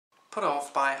put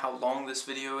off by how long this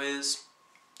video is,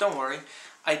 don't worry.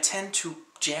 I tend to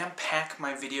jam-pack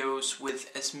my videos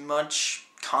with as much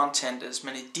content, as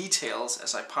many details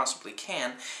as I possibly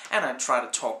can, and I try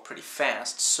to talk pretty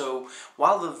fast. So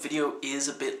while the video is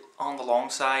a bit on the long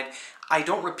side, I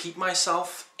don't repeat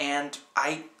myself, and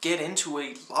I get into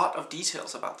a lot of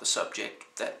details about the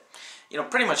subject that,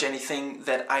 pretty much anything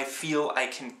that I feel I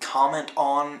can comment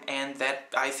on and that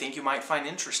I think you might find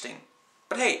interesting.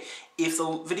 But hey, if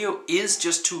the video is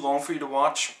just too long for you to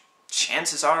watch,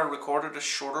 chances are I recorded a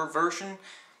shorter version,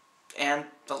 and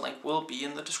the link will be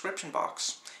in the description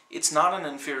box. It's not an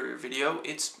inferior video,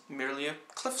 it's merely a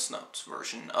Cliff's Notes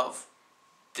version of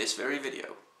this very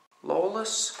video.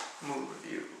 Lawless Movie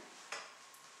Review.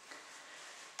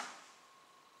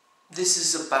 This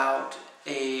is about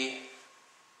a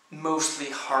mostly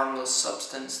harmless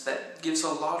substance that gives a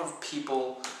lot of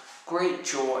people great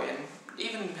joy and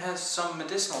even has some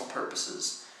medicinal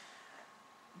purposes.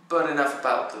 But enough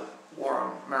about the war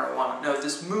on marijuana. No,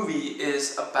 this movie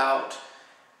is about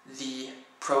the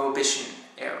Prohibition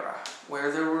era,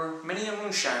 where there were many a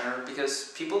moonshiner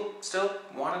because people still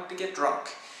wanted to get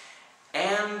drunk.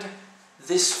 And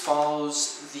this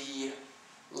follows the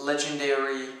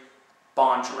legendary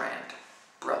Bondurant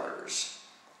brothers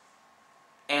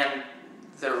and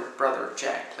their brother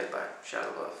Jack, played by Shia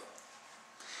LaBeouf.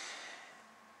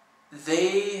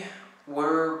 They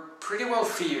were pretty well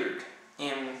feared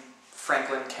in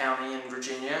Franklin County in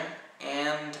Virginia,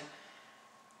 and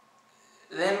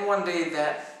then one day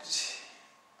that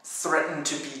threatened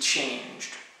to be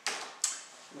changed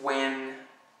when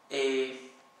a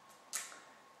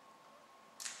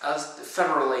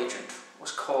federal agent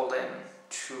was called in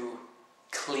to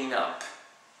clean up.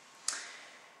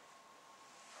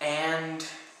 And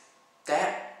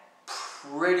that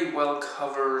pretty well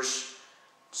covers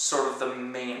sort of the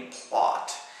main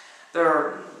plot. There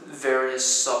are various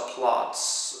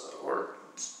subplots or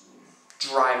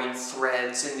driving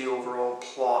threads in the overall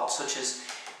plot, such as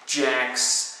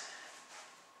Jack's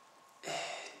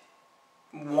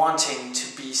wanting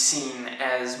to be seen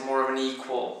as more of an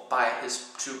equal by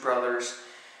his two brothers,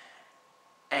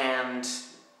 and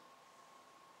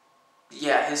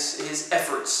yeah, his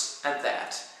efforts at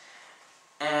that.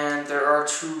 And there are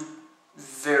two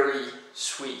very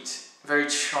sweet, very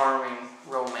charming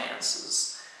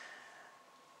romances.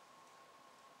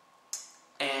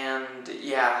 And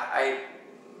yeah,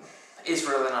 it's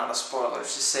really not a spoiler to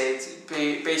say it's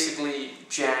basically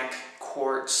Jack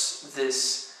courts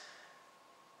this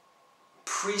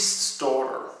priest's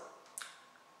daughter,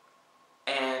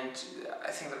 and I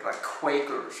think they're like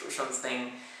Quakers or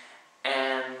something,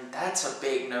 and that's a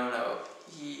big no-no.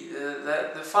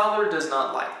 The father does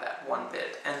not like that one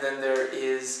bit. And then there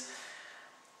is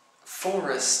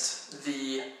Forrest,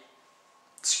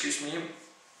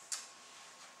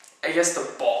 I guess the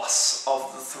boss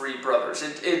of the three brothers.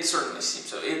 It certainly seems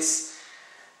so. It's,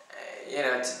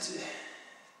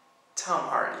 Tom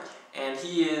Hardy, and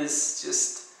he is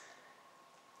just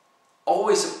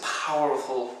always a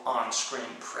powerful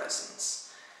on-screen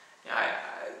presence.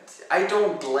 I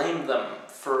don't blame them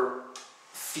for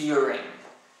fearing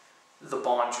the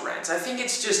Bondurants. I think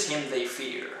it's just him they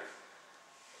fear.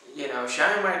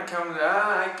 Shia might come,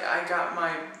 I got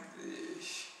my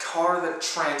car that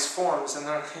transforms, and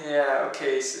then, yeah,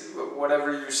 okay, so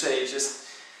whatever you say, just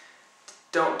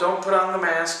don't put on the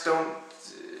mask, don't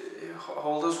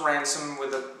hold us ransom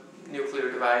with a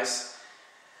nuclear device.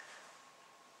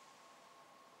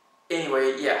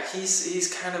 Anyway, yeah,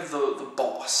 he's kind of the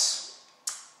boss,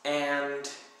 and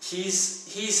he's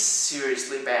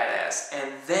seriously badass.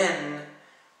 And then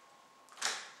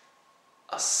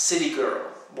a city girl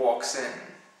walks in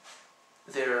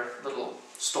their little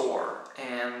store,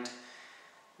 and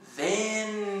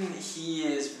then he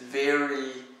is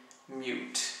very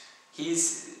mute.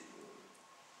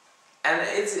 And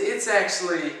it's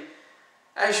actually,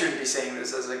 I shouldn't be saying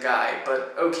this as a guy,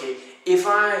 but okay, if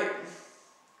I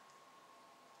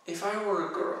were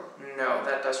a girl, no,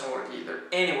 that doesn't work either.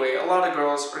 Anyway, a lot of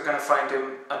girls are gonna find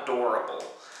him adorable.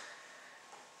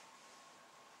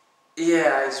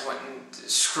 Yeah, I just went and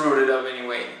screwed it up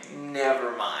anyway.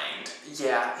 Never mind.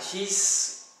 Yeah, she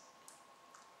just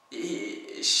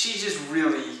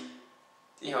really,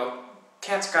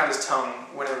 cat's got his tongue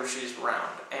whenever she's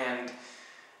around, and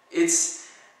it's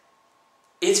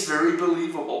very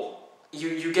believable.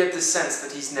 You get the sense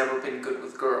that he's never been good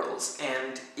with girls,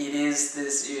 and it is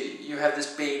this, you have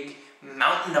this big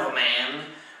mountain of a man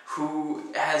who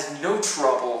has no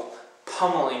trouble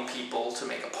pummeling people to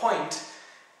make a point,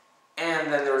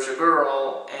 and then there's a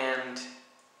girl, and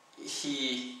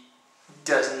he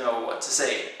doesn't know what to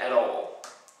say at all.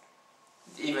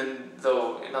 even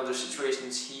though in other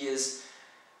situations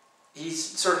he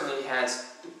certainly has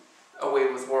a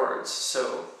way with words,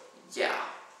 so yeah.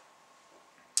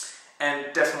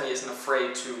 And definitely isn't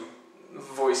afraid to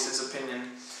voice his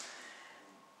opinion.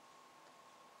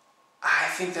 I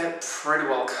think that pretty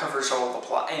well covers all the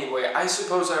plot. Anyway, I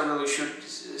suppose I really should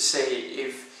say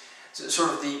if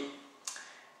sort of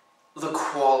the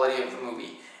quality of the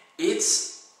movie.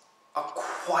 It's a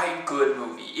quite good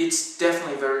movie. It's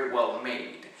definitely very well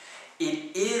made.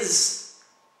 It is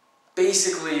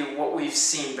basically what we've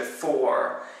seen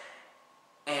before,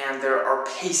 and there are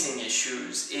pacing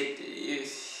issues.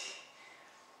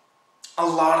 A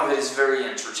lot of it is very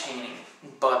entertaining,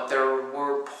 but there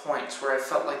were points where I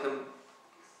felt like the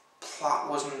plot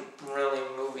wasn't really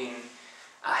moving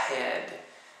ahead.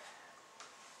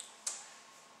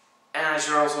 And I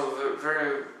should also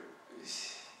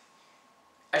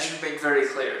I should make very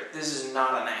clear, this is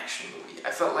not an action movie.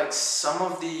 I felt like some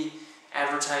of the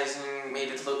advertising made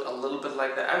it look a little bit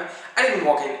like that. I didn't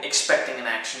walk in expecting an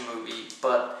action movie,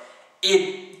 but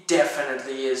it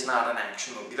definitely is not an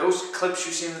action movie. Those clips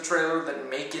you see in the trailer that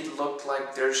make it look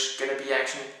like there's gonna be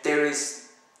action, there is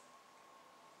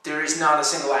not a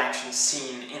single action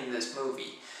scene in this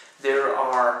movie. There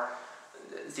are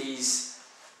these...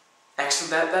 Actually,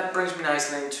 that brings me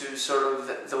nicely into sort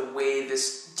of the way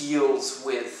this deals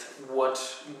with what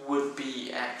would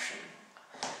be action.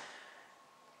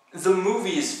 The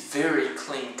movie is very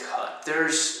clean cut.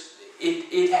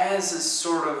 It has a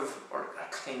sort of, or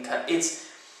a clean cut. It's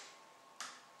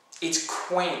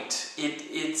quaint.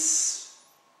 It's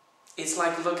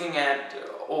like looking at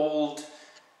old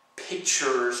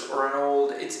pictures or an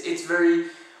old. It's very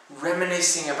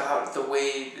reminiscing about the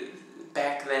way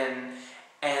back then.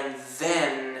 And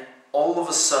then, all of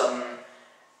a sudden,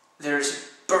 there's a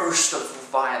burst of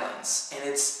violence, and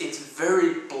it's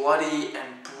very bloody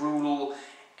and brutal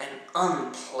and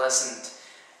unpleasant.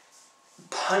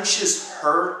 Punches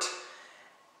hurt,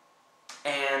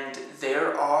 and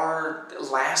there are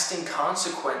lasting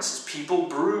consequences. People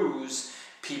bruise,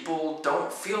 people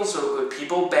don't feel so good,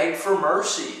 people beg for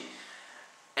mercy,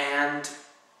 and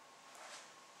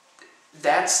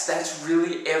that's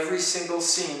really every single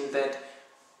scene that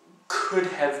could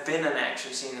have been an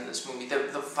action scene in this movie.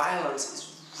 The violence is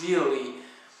really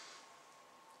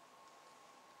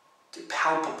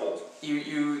palpable.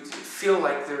 You feel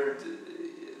like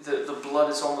the blood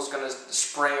is almost going to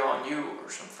spray on you or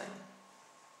something.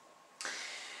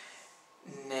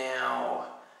 Now,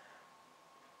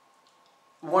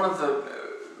 one of the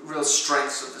real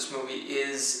strengths of this movie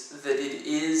is that it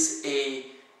is a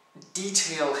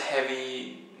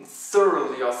detail-heavy,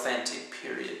 thoroughly authentic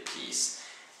period piece.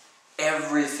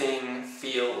 Everything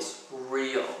feels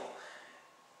real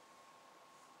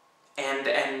and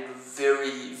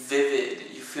very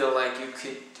vivid. You feel like you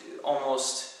could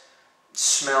almost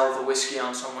smell the whiskey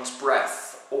on someone's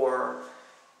breath or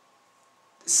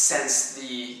sense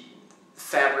the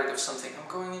fabric of something. I'm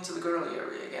going into the girly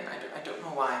area again. I don't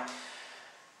know why.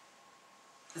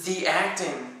 The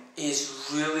acting is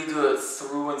really good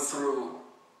through and through.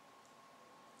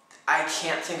 I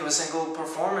can't think of a single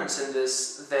performance in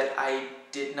this that I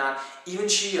did not... Even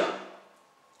Shia.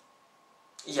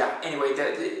 Yeah, anyway,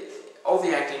 all the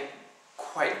acting,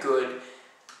 quite good.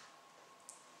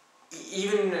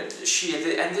 Even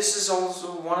Shia, and this is also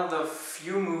one of the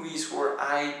few movies where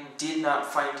I did not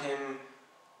find him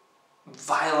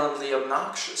violently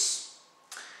obnoxious.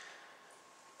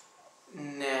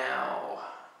 Now,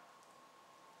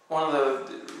 one of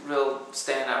the real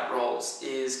standout roles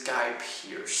is Guy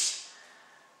Pearce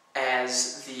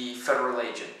as the federal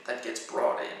agent that gets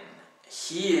brought in.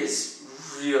 He is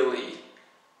really...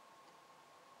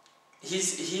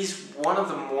 He's one of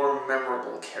the more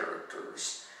memorable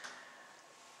characters.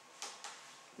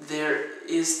 There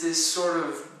is this sort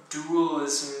of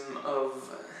dualism of...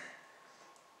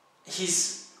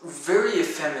 He's very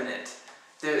effeminate,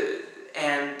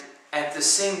 and at the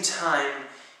same time,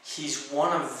 he's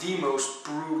one of the most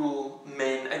brutal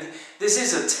men. This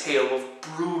is a tale of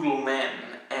brutal men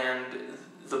and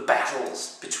the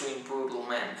battles between brutal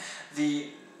men.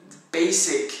 The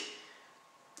basic...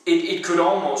 It could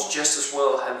almost just as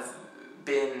well have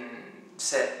been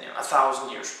set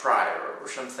 1,000 years prior or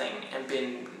something and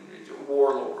been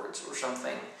warlords or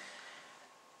something.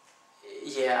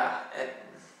 Yeah.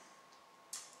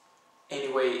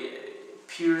 Anyway,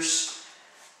 Pearce...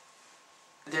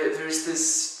 There's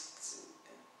this...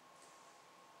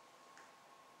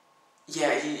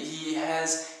 Yeah,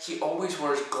 he always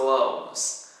wears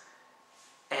gloves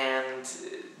and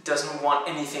doesn't want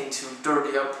anything to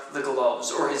dirty up the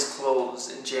gloves or his clothes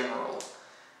in general.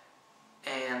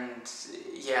 And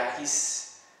yeah,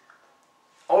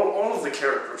 all of the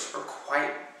characters are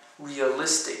quite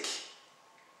realistic,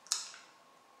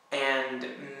 and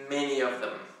many of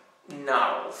them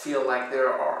now feel like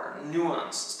there are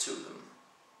nuances to them.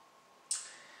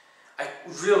 I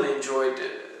really enjoyed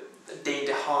Dane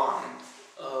DeHaan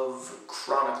of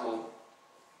Chronicle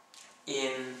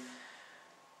in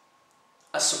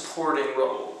a supporting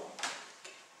role.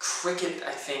 Cricket,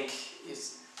 I think,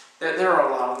 is... There are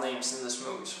a lot of names in this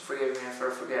movie, so forgive me if I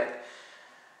forget.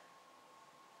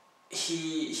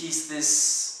 He's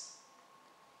this...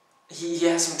 He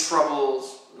has some trouble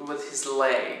with his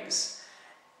legs,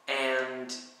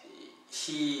 and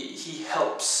he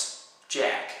helps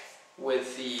Jack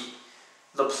with the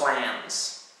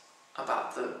plans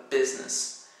about the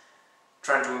business,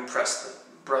 trying to impress the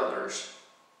brothers.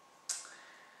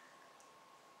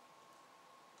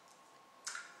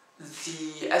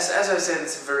 As I said,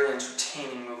 it's a very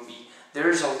entertaining movie.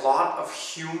 There's a lot of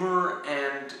humor,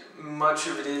 and much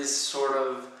of it is sort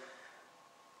of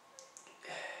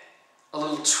a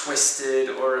little twisted,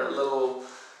 or a little...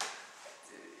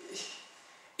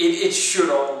 It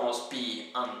should almost be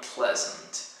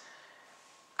unpleasant.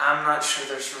 I'm not sure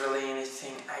there's really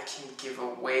anything I can give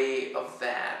away of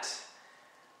that.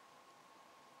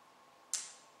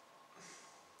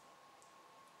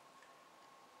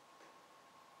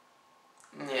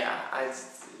 Yeah, I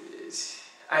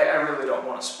really don't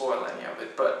want to spoil any of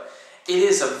it, but it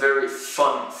is a very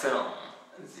fun film.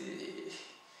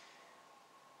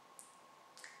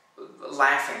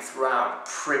 Laughing throughout,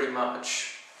 pretty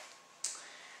much.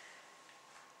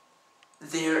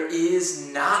 There is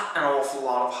not an awful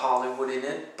lot of Hollywood in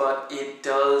it, but it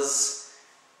does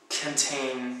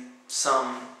contain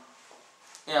some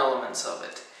elements of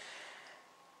it.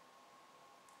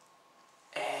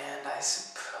 And I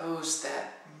suppose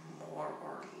that more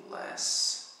or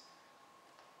less...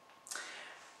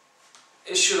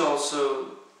 It should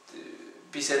also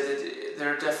be said that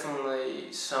there are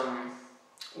definitely some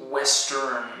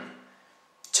Western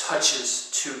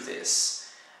touches to this.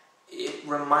 It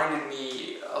reminded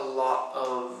me a lot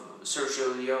of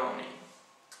Sergio Leone,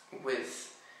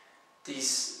 with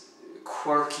these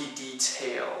quirky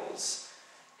details,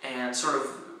 and sort of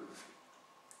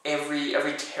every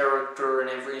character and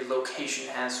every location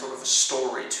has sort of a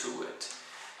story to it,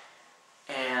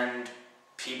 and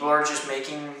people are just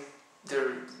making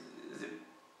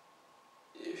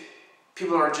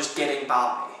people are just getting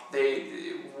by.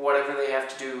 Whatever they have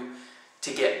to do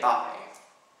to get by.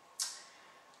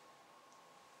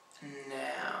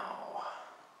 Now,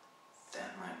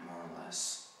 that might more or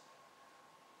less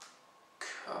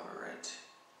cover it.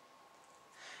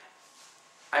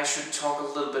 I should talk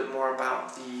a little bit more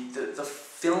about the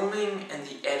filming, and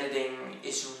the editing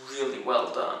is really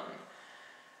well done.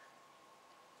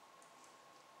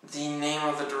 The name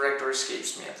of the director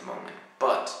escapes me at the moment,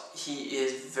 but he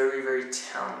is very, very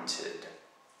talented.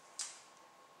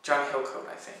 John Hillcoat,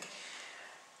 I think.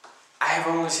 I have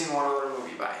only seen one other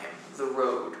movie by him, The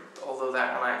Road, although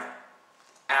that one I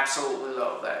absolutely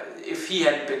love. That if he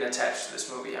hadn't been attached to this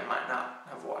movie, I might not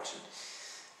have watched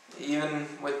it. Even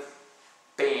with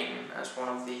Bane as one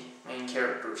of the main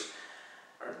characters,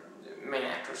 or main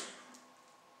actors.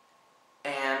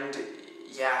 And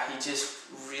yeah, he just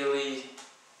really...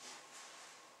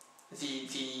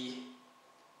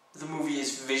 The movie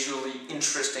is visually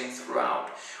interesting throughout,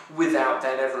 without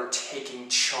that ever taking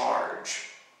charge.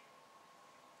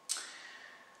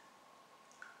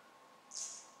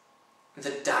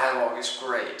 The dialogue is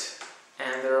great,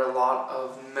 and there are a lot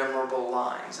of memorable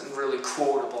lines, and really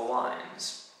quotable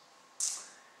lines.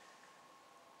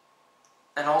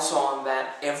 And also on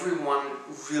that, everyone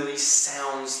really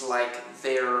sounds like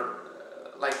they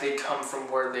come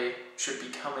from where they should be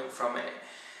coming from.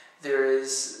 There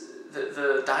is...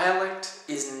 The dialect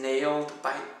is nailed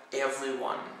by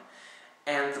everyone,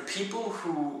 and the people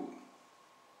who...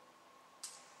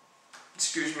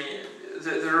 Excuse me,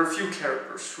 there are a few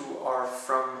characters who are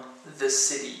from the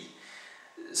city,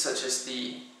 such as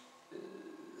the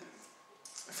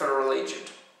federal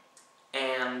agent,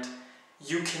 and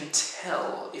you can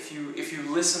tell, if you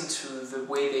listen to the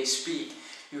way they speak,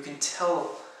 you can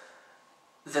tell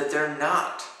that they're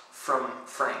not from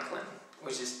Franklin,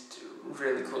 which is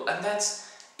really cool. And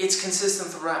it's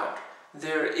consistent throughout.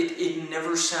 It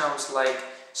never sounds like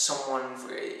someone...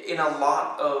 In a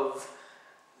lot of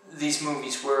these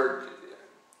movies where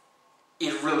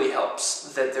it really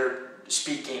helps that they're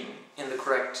speaking in the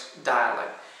correct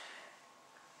dialect,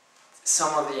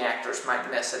 some of the actors might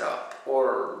mess it up,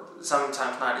 or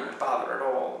sometimes not even bother at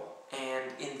all.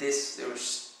 And in this, there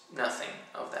was nothing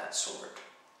of that sort.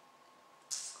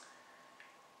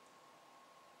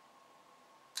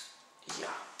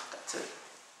 That's it.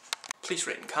 Please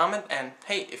rate and comment, and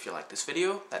hey, if you like this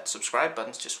video, that subscribe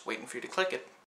button's just waiting for you to click it.